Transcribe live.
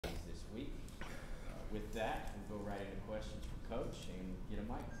with that, we'll go right into questions for Coach and get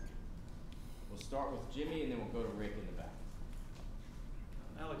a mic. We'll start with Jimmy, and then we'll go to Rick in the back.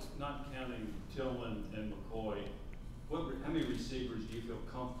 Alex, not counting Tillman and McCoy, how many receivers do you feel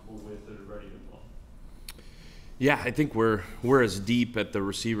comfortable with that are ready to play? Yeah, I think we're as deep at the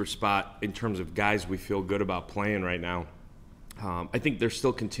receiver spot in terms of guys we feel good about playing right now. I think they're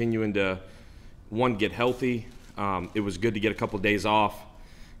still continuing to, one, get healthy. It was good to get a couple of days off,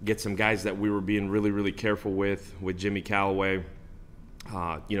 get some guys that we were being really, really careful with Jimmy Callaway,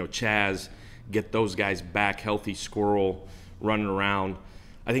 Chaz, get those guys back healthy, Squirrel, running around.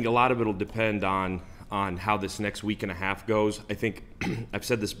 I think a lot of it will depend on how this next week and a half goes. I think, I've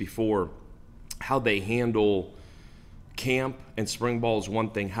said this before, how they handle camp and spring ball is one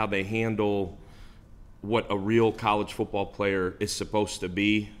thing. How they handle what a real college football player is supposed to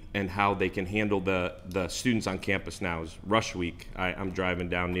be and how they can handle the students on campus now is rush week. I'm driving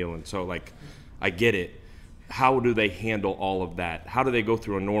down Neyland, so I get it. How do they handle all of that? How do they go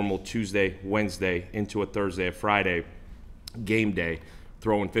through a normal Tuesday, Wednesday into a Thursday, a Friday game day,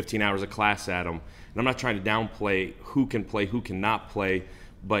 throwing 15 hours of class at them? And I'm not trying to downplay who can play, who cannot play,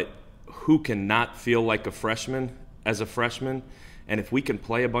 but who cannot feel like a freshman as a freshman. And if we can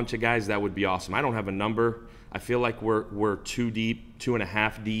play a bunch of guys, that would be awesome. I don't have a number. I feel like we're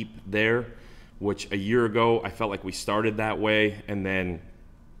 2.5 deep there, which a year ago I felt like we started that way, and then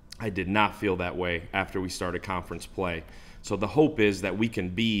I did not feel that way after we started conference play. So the hope is that we can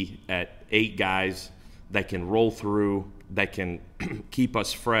be at 8 guys that can roll through, that can keep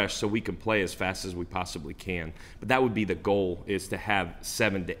us fresh so we can play as fast as we possibly can. But that would be the goal, is to have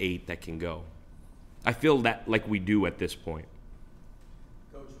 7 to 8 that can go. I feel that like we do at this point.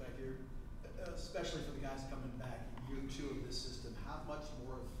 Coach, back here, especially for the guys coming back in year 2 of this system, how much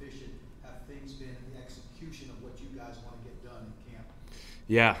more efficient have things been in the execution of what you guys want to get done in camp?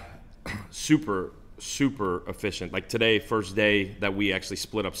 Yeah, super efficient. Like today, first day that we actually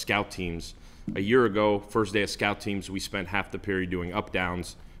split up scout teams. A year ago, first day of scout teams, we spent half the period doing up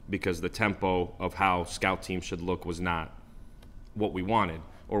downs because the tempo of how scout teams should look was not what we wanted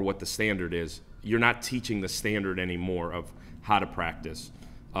or what the standard is. You're not teaching the standard anymore of how to practice,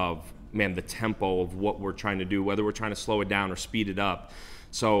 of, the tempo of what we're trying to do, whether we're trying to slow it down or speed it up.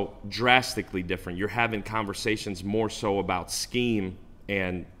 So drastically different. You're having conversations more so about scheme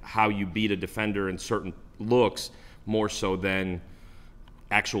and how you beat a defender in certain looks more so than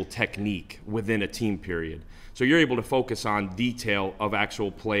actual technique within a team period. So you're able to focus on detail of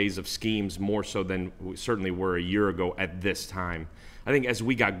actual plays, of schemes, more so than we certainly were a year ago at this time. I think as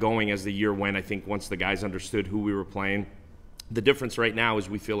we got going, as the year went, I think once the guys understood who we were playing, the difference right now is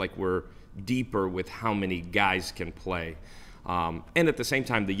we feel like we're deeper with how many guys can play. And at the same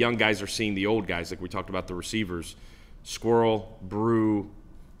time, the young guys are seeing the old guys, like we talked about the receivers. Squirrel, Brew,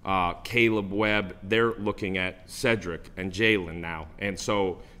 Caleb Webb, they're looking at Cedric and Jalen now. And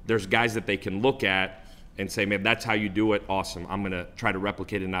so there's guys that they can look at and say, man, that's how you do it. Awesome. I'm going to try to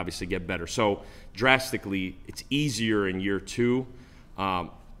replicate it and obviously get better. So drastically, it's easier in year 2.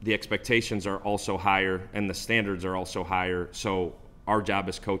 The expectations are also higher and the standards are also higher. So our job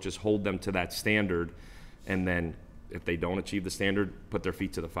as coaches, hold them to that standard. And then if they don't achieve the standard, put their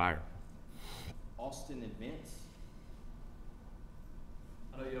feet to the fire. Austin and Vince.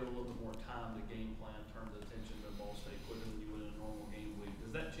 I know you have a little bit more time to game plan, turn the attention to Ball State quicker than you would in a normal game week.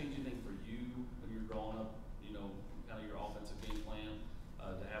 Does that change anything for you when you're drawing up, kind of your offensive game plan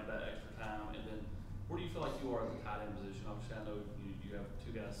to have that extra time? And then where do you feel like you are at the tight end position? Obviously, I know you have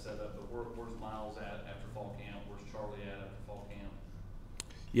 2 guys set up, but where's Miles at after fall camp? Where's Charlie at after fall camp?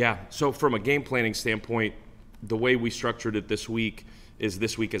 Yeah, so from a game planning standpoint, the way we structured it this week is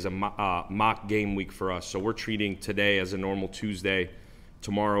a mock game week for us. So we're treating today as a normal Tuesday,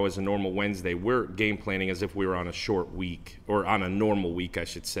 tomorrow as a normal Wednesday. We're game planning as if we were on a short week, or on a normal week, I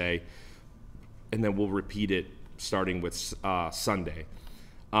should say, and then we'll repeat it starting with Sunday.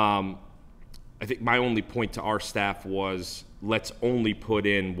 I think my only point to our staff was, let's only put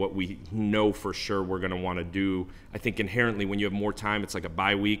in what we know for sure we're going to want to do. I think inherently when you have more time, it's like a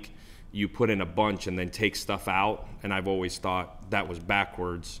bye week. You put in a bunch and then take stuff out, and I've always thought that was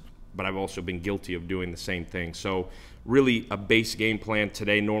backwards, but I've also been guilty of doing the same thing. So really a base game plan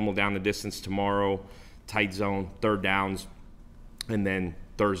today, normal down the distance, tomorrow tight zone, third downs, and then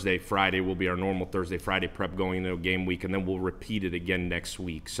Thursday, Friday will be our normal Thursday, Friday prep going into a game week, and then we'll repeat it again next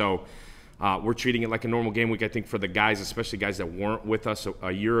week. So we're treating it like a normal game week. I think for the guys, especially guys that weren't with us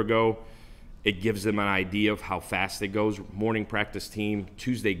a year ago, it gives them an idea of how fast it goes. Morning practice team,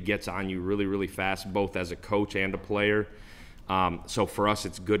 Tuesday gets on you really, really fast, both as a coach and a player. So for us,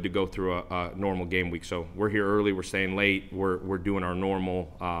 it's good to go through a normal game week. So we're here early, we're staying late, we're doing our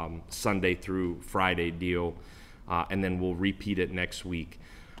normal Sunday through Friday deal, and then we'll repeat it next week.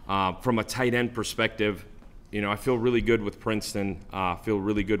 From a tight end perspective, I feel really good with Princeton, feel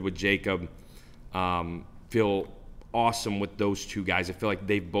really good with Jacob, feel awesome with those two guys. I feel like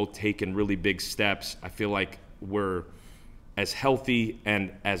they've both taken really big steps. I feel like we're as healthy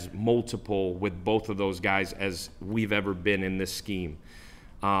and as multiple with both of those guys as we've ever been in this scheme.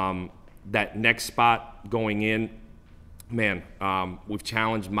 That next spot going in, man, we've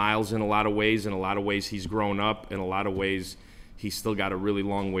challenged Miles in a lot of ways. In a lot of ways, he's grown up. In a lot of ways, he's still got a really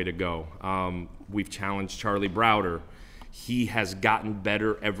long way to go. We've challenged Charlie Browder. He has gotten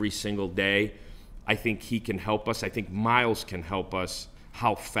better every single day. I think he can help us. I think Miles can help us,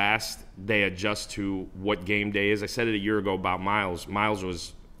 how fast they adjust to what game day is. I said it a year ago about Miles. Miles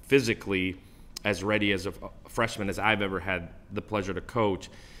was physically as ready as a freshman as I've ever had the pleasure to coach.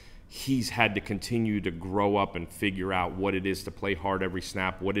 He's had to continue to grow up and figure out what it is to play hard every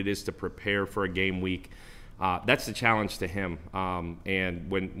snap, what it is to prepare for a game week. That's the challenge to him. And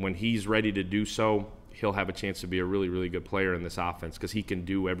when he's ready to do so, he'll have a chance to be a really, really good player in this offense because he can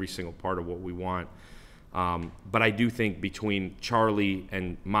do every single part of what we want. But I do think between Charlie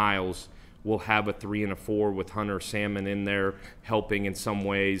and Miles, we'll have a 3 and a 4 with Hunter Salmon in there helping in some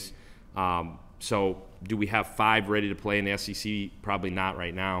ways. So do we have 5 ready to play in the SEC? Probably not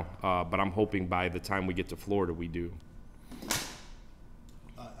right now, but I'm hoping by the time we get to Florida, we do.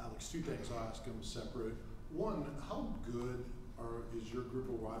 Alex, 2 things I'll ask them separate. One, how good is your group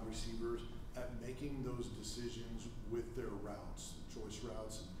of wide receivers at making those decisions with their routes, choice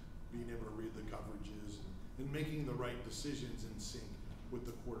routes, and being able to read the coverages and making the right decisions in sync with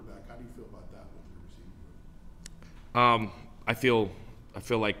the quarterback? How do you feel about that with your receiving group? I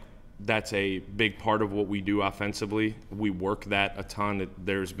feel like that's a big part of what we do offensively. We work that a ton.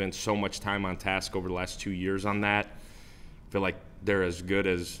 There's been so much time on task over the last 2 years on that. I feel like they're as good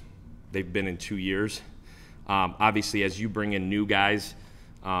as they've been in 2 years. Obviously, as you bring in new guys,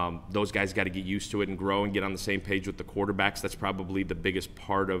 those guys got to get used to it and grow and get on the same page with the quarterbacks. That's probably the biggest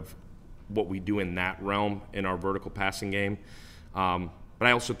part of what we do in that realm in our vertical passing game. But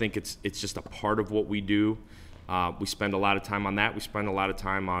I also think it's just a part of what we do. We spend a lot of time on that. We spend a lot of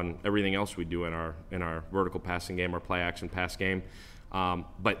time on everything else we do in our vertical passing game, our play action pass game.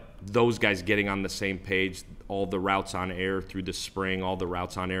 But those guys getting on the same page, all the routes on air through the spring, all the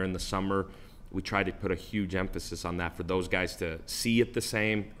routes on air in the summer, we try to put a huge emphasis on that for those guys to see it the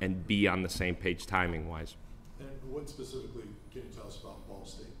same and be on the same page timing-wise. And what specifically can you tell us about Ball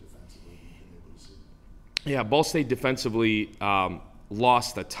State defensively you've been able to see? Yeah, Ball State defensively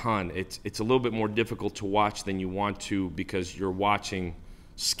lost a ton. It's a little bit more difficult to watch than you want to because you're watching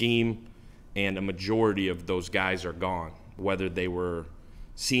scheme and a majority of those guys are gone, whether they were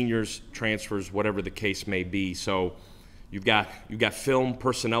seniors, transfers, whatever the case may be. So you've got film,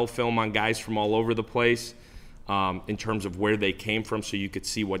 personnel film on guys from all over the place in terms of where they came from, so you could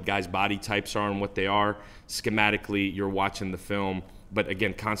see what guys' body types are and what they are. Schematically, you're watching the film, but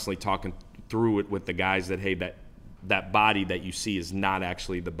again, constantly talking through it with the guys that, hey, that body that you see is not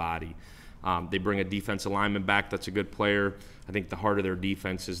actually the body. They bring a defensive lineman back that's a good player. I think the heart of their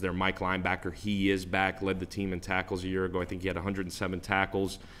defense is their Mike linebacker. He is back, led the team in tackles a year ago. I think he had 107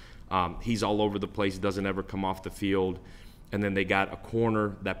 tackles. He's all over the place, doesn't ever come off the field. And then they got a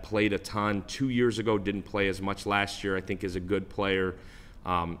corner that played a ton 2 years ago, didn't play as much last year, I think is a good player.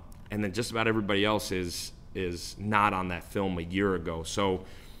 And then just about everybody else is not on that film a year ago. So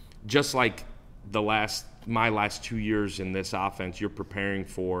just like my last 2 years in this offense, you're preparing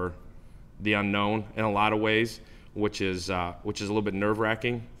for the unknown in a lot of ways, which is a little bit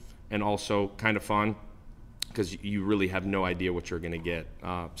nerve-wracking and also kind of fun because you really have no idea what you're going to get.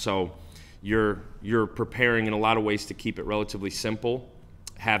 So you're preparing in a lot of ways to keep it relatively simple,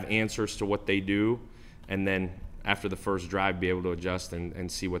 have answers to what they do, and then after the first drive be able to adjust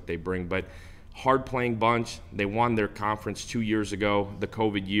and see what they bring. But hard-playing bunch. They won their conference 2 years ago, the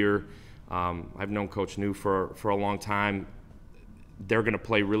COVID year. I've known Coach New for a long time. They're going to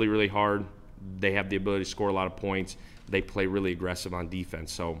play really, really hard. They have the ability to score a lot of points. They play really aggressive on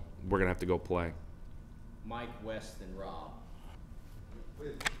defense, so we're going to have to go play. Mike, West, and Rob.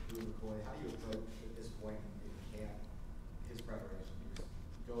 With Drew McCoy, how do you approach at this point in camp his preparation? Do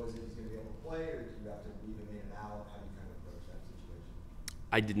you go as if he's going to be able to play, or do you have to leave him in and out? How do you kind of approach that situation?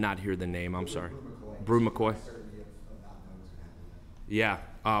 I did not hear the name. I'm sorry. Brew Brew McCoy. McCoy. Certainty of not knowing what's going to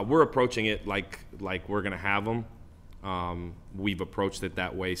happen. Yeah, we're approaching it like we're going to have him. We've approached it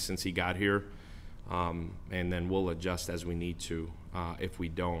that way since he got here, and then we'll adjust as we need to if we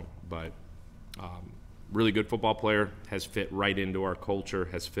don't. But really good football player, has fit right into our culture,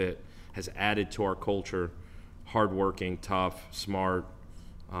 has added to our culture, hardworking, tough, smart,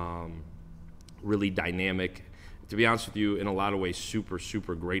 really dynamic. To be honest with you, in a lot of ways, super,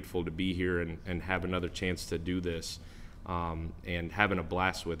 super grateful to be here and have another chance to do this, and having a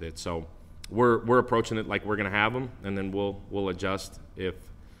blast with it. So we're approaching it like we're going to have them, and then we'll adjust if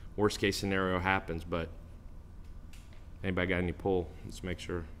worst case scenario happens. But anybody got any pull? Let's make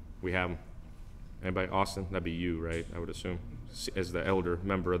sure we have them. Anybody? Austin? That'd be you, right? I would assume, as the elder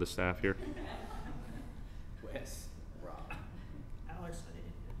member of the staff here. Wes, Rob. Alex,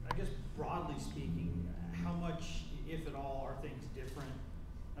 I guess broadly speaking, how much, if at all, are things different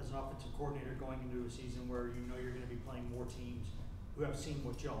as an offensive coordinator going into a season where you know you're going to be playing more teams who have seen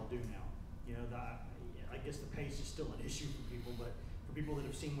what y'all do now? You know, I guess the pace is still an issue for people, but for people that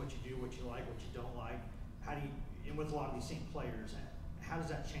have seen what you do, what you like, what you don't like, how do you, and with a lot of these same players, how does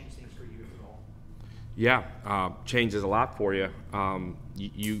that change things for you, if at all? Yeah, changes a lot for you.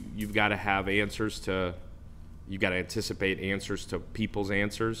 You've got to have answers to, you've got to anticipate answers to people's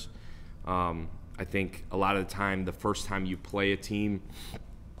answers. I think a lot of the time, the first time you play a team,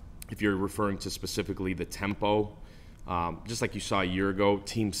 if you're referring to specifically the tempo, just like you saw a year ago,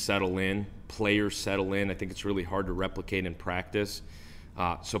 teams settle in, players settle in. I think it's really hard to replicate in practice.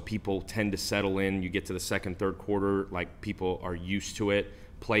 So people tend to settle in. You get to the second, third quarter, like people are used to it.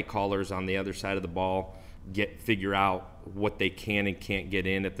 Play callers on the other side of the ball figure out what they can and can't get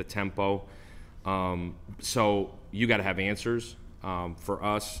in at the tempo. So you got to have answers. For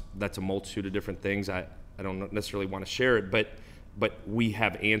us, that's a multitude of different things. I don't necessarily want to share it, but we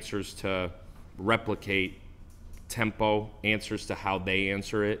have answers to replicate tempo, answers to how they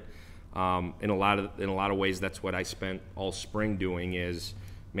answer it. In a lot of ways, that's what I spent all spring doing. Is,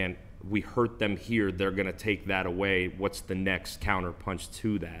 man, we hurt them here, they're going to take that away. What's the next counter punch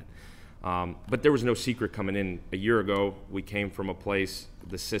to that? But there was no secret coming in. A year ago, we came from a place,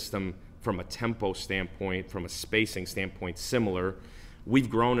 the system, from a tempo standpoint, from a spacing standpoint, similar. We've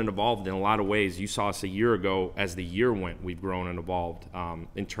grown and evolved in a lot of ways. You saw us a year ago. As the year went, we've grown and evolved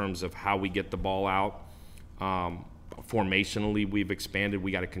in terms of how we get the ball out. Formationally, we've expanded.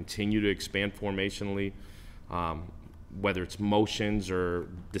 We got to continue to expand formationally. Whether it's motions or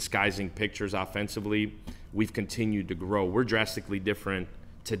disguising pictures offensively, we've continued to grow. We're drastically different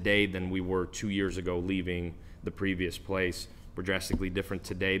today than we were 2 years ago leaving the previous place. We're drastically different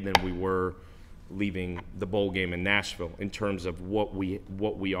today than we were leaving the bowl game in Nashville in terms of what we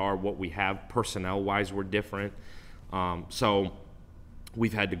are, what we have. Personnel-wise, we're different. So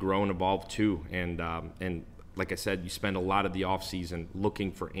we've had to grow and evolve too. And like I said, you spend a lot of the offseason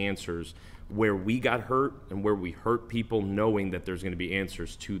looking for answers where we got hurt and where we hurt people, knowing that there's going to be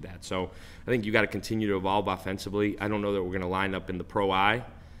answers to that. So I think you got to continue to evolve offensively. I don't know that we're going to line up in the Pro I,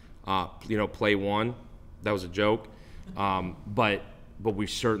 play one. That was a joke. But we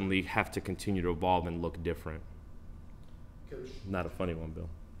certainly have to continue to evolve and look different. Coach. Not a funny one, Bill.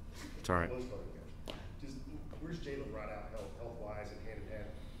 It's all right. Where's Jalen right out health-wise and hand-in-hand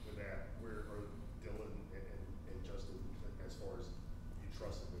with that? Where are Dylan and Justin as far as you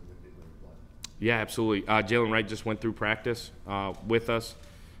trust them with the big league play? Yeah, absolutely. Jalen Wright just went through practice with us.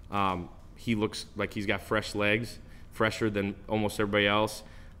 He looks like he's got fresh legs, fresher than almost everybody else.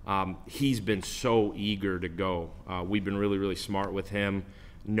 He's been so eager to go. We've been really, really smart with him,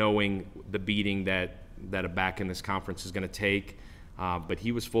 knowing the beating that a back in this conference is going to take. But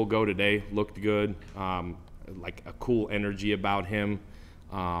he was full go today, looked good, like a cool energy about him.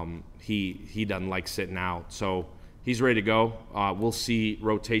 He doesn't like sitting out. So he's ready to go. We'll see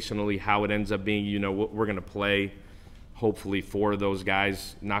rotationally how it ends up being. You know, we're going to play hopefully 4 of those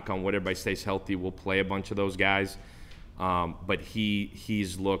guys. Knock on wood, everybody stays healthy. We'll play a bunch of those guys. But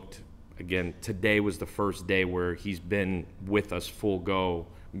he's looked, again, today was the first day where he's been with us full go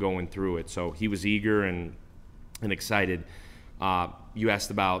going through it. So he was eager and excited. You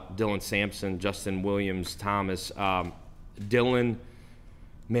asked about Dylan Sampson, Justin Williams, Thomas. Dylan,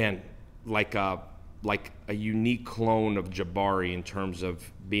 man, like a unique clone of Jabari in terms of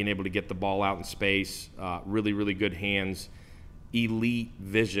being able to get the ball out in space, really, really good hands, elite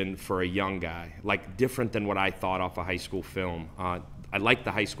vision for a young guy, like different than what I thought off of high school film. I liked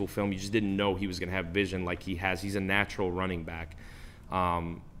the high school film. You just didn't know he was going to have vision like he has. He's a natural running back.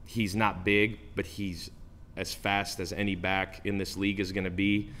 He's not big, but he's as fast as any back in this league is going to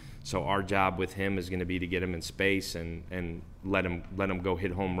be. So our job with him is going to be to get him in space and let him go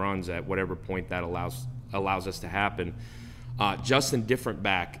hit home runs at whatever point that allows us to happen. Justin, different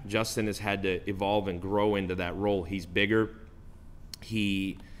back. Justin has had to evolve and grow into that role. He's bigger.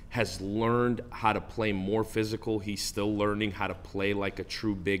 He has learned how to play more physical. He's still learning how to play like a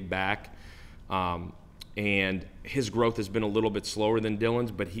true big back. and his growth has been a little bit slower than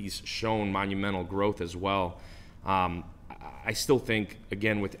Dylan's, but he's shown monumental growth as well. I still think,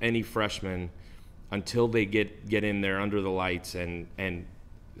 again, with any freshman, until they get in there under the lights and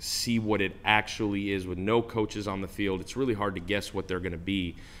see what it actually is with no coaches on the field, it's really hard to guess what they're going to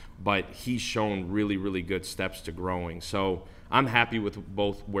be. But he's shown really, really good steps to growing. So I'm happy with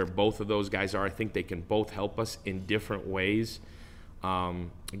where both of those guys are. I think they can both help us in different ways.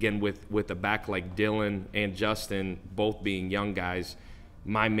 Again, with a back like Dylan and Justin, both being young guys,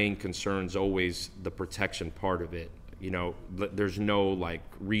 my main concern is always the protection part of it. You know, there's no like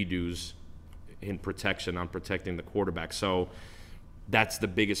redos in protection on protecting the quarterback. So that's the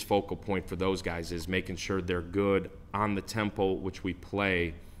biggest focal point for those guys, is making sure they're good on the tempo which we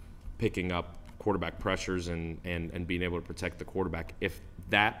play, picking up quarterback pressures and being able to protect the quarterback. If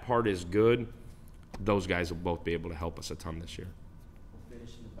that part is good, those guys will both be able to help us a ton this year. We'll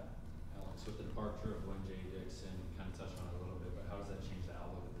finish in the back. Alex, with the departure of J. Dixon, kind of touched on it a little bit, but how does that change the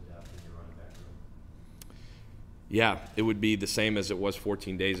outlook of the depth in your running back room? Yeah, it would be the same as it was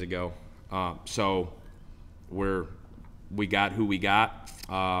 14 days ago. So we got who we got.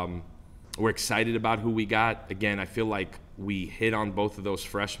 We're excited about who we got. Again, I feel like we hit on both of those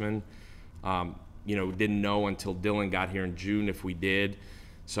freshmen. You know, didn't know until Dylan got here in June if we did.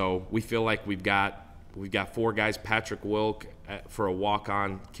 So we feel like we've got 4 guys. Patrick Wilk, for a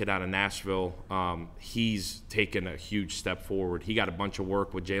walk-on kid out of Nashville, he's taken a huge step forward. He got a bunch of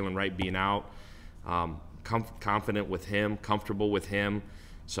work with Jalen Wright being out. Confident with him, comfortable with him.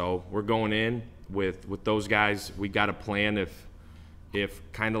 So we're going in with those guys. We got a plan. If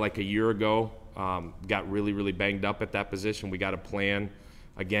kind of like a year ago, got really, really banged up at that position, we got a plan.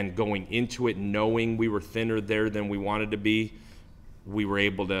 Again, going into it, knowing we were thinner there than we wanted to be, we were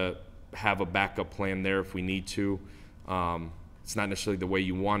able to have a backup plan there if we need to. It's not necessarily the way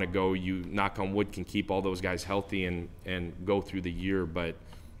you want to go. You, knock on wood, can keep all those guys healthy and go through the year, but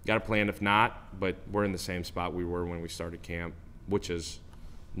got a plan if not. But we're in the same spot we were when we started camp, which is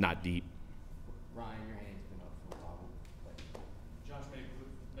not deep. Ryan, your hand's been up for a while. Josh made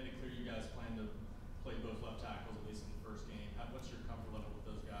it clear you guys plan to play both left tackles, at least in the first game. What's your comfort level with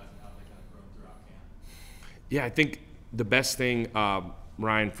those guys and how they kind of grown throughout camp? Yeah, I think the best thing,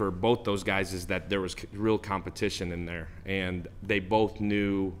 Ryan, for both those guys is that there was real competition in there, and they both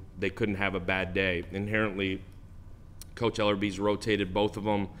knew they couldn't have a bad day. Inherently, Coach Ellerby's rotated both of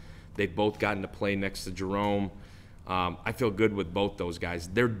them. They've both gotten to play next to Jerome. I feel good with both those guys.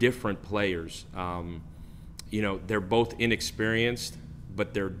 They're different players. You know, they're both inexperienced,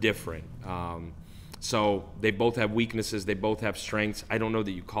 but they're different. So they both have weaknesses. They both have strengths. I don't know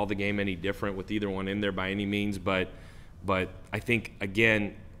that you call the game any different with either one in there by any means, but I think,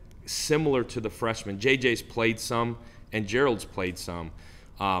 again, similar to the freshmen, JJ's played some and Gerald's played some.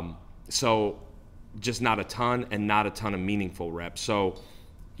 So just not a ton and not a ton of meaningful reps. So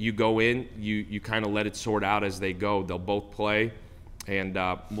you go in, you kind of let it sort out as they go. They'll both play, and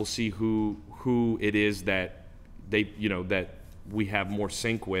we'll see who it is that that we have more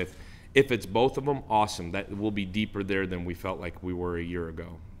sync with. If it's both of them, awesome. That will be deeper there than we felt like we were a year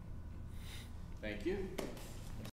ago. Thank you.